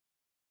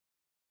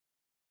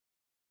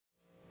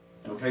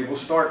Okay, we'll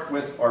start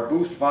with our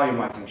Boost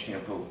Volumizing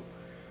Shampoo.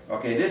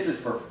 Okay, this is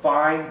for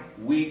fine,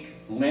 weak,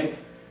 limp,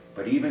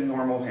 but even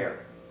normal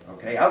hair.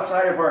 Okay,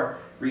 outside of our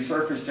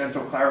Resurface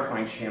Gentle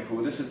Clarifying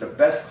Shampoo, this is the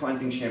best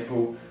cleansing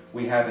shampoo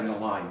we have in the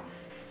line.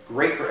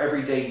 Great for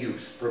everyday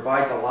use,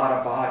 provides a lot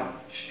of body,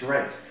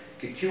 strength.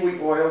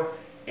 Kukui oil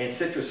and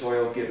citrus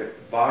oil give it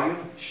volume,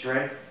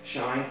 strength,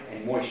 shine,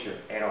 and moisture.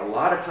 And a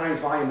lot of times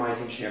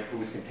volumizing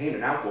shampoos contain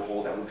an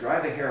alcohol that will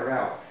dry the hair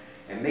out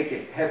and make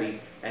it heavy,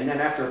 and then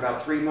after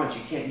about 3 months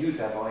you can't use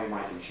that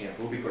volumizing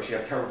shampoo because you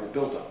have terrible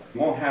buildup.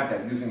 You won't have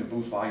that using the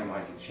Boost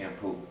Volumizing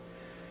Shampoo.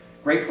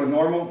 Great for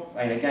normal,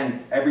 and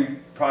again, every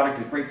product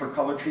is great for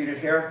color treated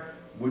hair.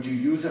 Would you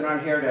use it on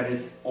hair that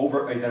is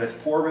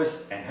porous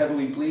and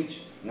heavily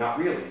bleached? Not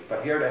really,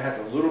 but hair that has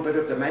a little bit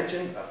of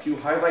dimension, a few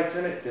highlights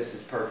in it, this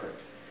is perfect.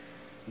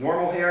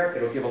 Normal hair,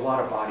 it'll give a lot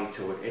of body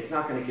to it. It's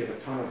not going to give a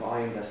ton of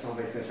volume that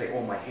somebody's going to say,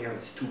 oh, my hair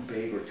is too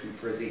big or too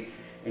frizzy.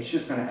 It's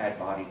just going to add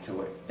body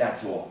to it,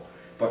 that's all.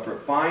 But for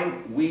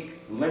fine,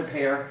 weak, limp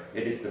hair,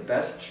 it is the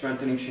best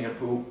strengthening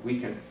shampoo we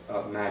can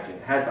imagine.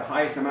 It has the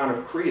highest amount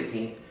of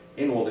creatine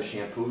in all the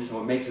shampoos,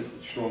 so it makes it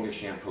the strongest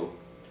shampoo.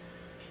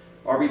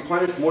 Our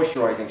Replenish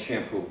Moisturizing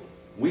Shampoo.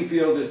 We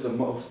feel is the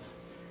most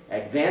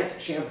advanced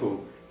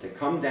shampoo to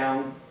come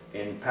down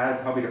in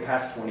probably the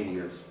past 20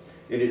 years.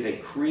 It is a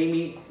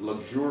creamy,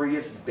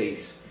 luxurious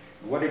base.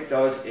 What it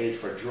does is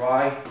for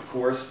dry,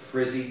 coarse,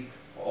 frizzy,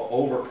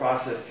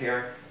 over-processed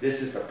hair, this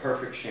is the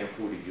perfect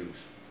shampoo to use.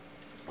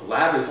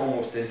 Lathers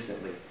almost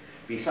instantly.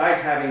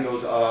 Besides having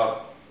those,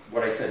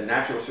 what I said,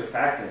 natural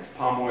surfactants,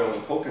 palm oil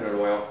and coconut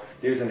oil,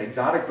 there's an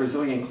exotic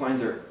Brazilian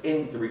cleanser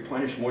in the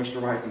Replenish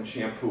Moisturizing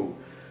Shampoo,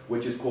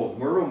 which is called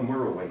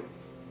Muruway.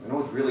 I know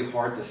it's really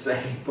hard to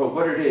say, but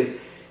what it is,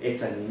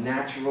 it's a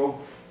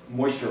natural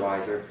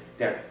moisturizer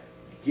that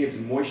gives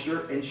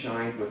moisture and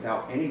shine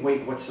without any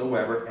weight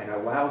whatsoever and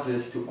allows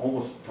us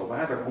to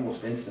lather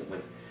almost instantly.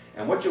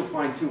 And what you'll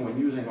find too when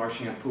using our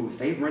shampoos,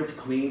 they rinse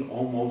clean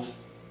almost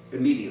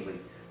immediately.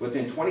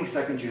 Within 20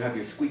 seconds you have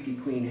your squeaky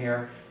clean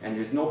hair and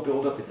there's no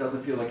buildup. It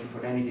doesn't feel like you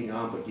put anything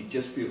on, but you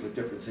just feel the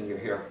difference in your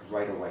hair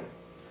right away.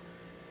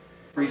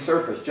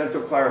 Resurface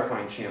Gentle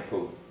Clarifying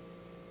Shampoo.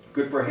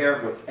 Good for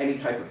hair with any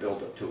type of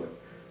buildup to it.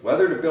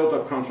 Whether the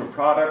buildup comes from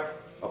product,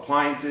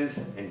 appliances,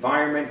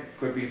 environment,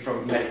 could be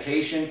from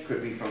medication,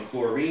 could be from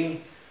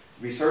chlorine.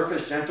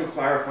 Resurface Gentle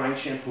Clarifying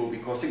Shampoo,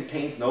 because it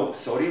contains no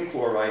sodium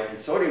chloride, and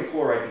sodium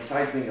chloride,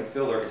 besides being a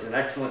filler, is an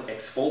excellent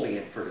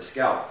exfoliant for the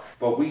scalp.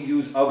 But we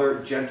use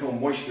other gentle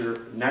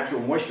natural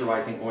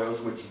moisturizing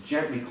oils which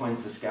gently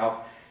cleanse the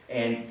scalp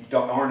and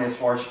aren't as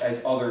harsh as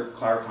other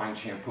clarifying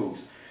shampoos.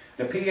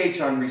 The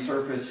pH on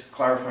Resurface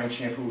Clarifying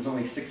Shampoo is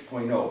only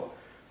 6.0.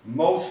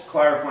 Most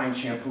clarifying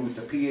shampoos,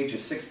 the pH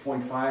is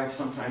 6.5,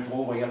 sometimes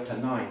all the way up to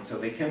 9, so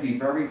they can be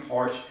very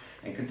harsh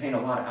and contain a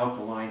lot of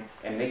alkaline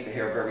and make the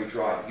hair very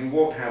dry. You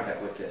won't have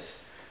that with this.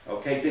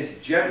 Okay, this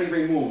gently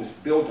removes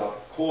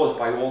buildup caused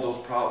by all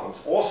those problems.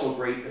 Also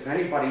great if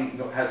anybody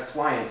has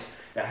clients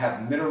that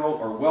have mineral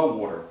or well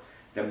water.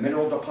 The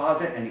mineral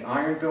deposit and the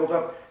iron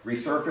buildup,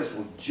 Resurface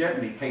will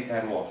gently take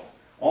that off,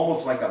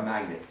 almost like a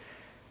magnet.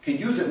 Can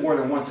use it more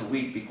than once a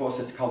week because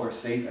it's color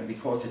safe and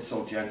because it's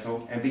so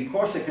gentle and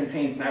because it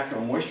contains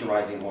natural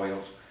moisturizing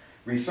oils.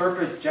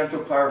 Resurface Gentle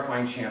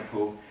Clarifying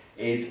Shampoo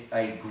is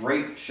a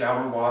great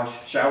shower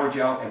wash, shower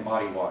gel, and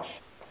body wash.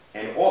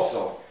 And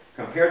also,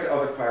 compared to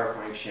other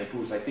clarifying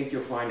shampoos, I think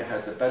you'll find it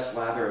has the best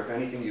lather of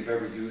anything you've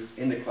ever used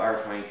in the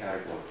clarifying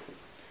category.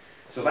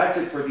 So that's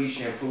it for these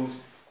shampoos.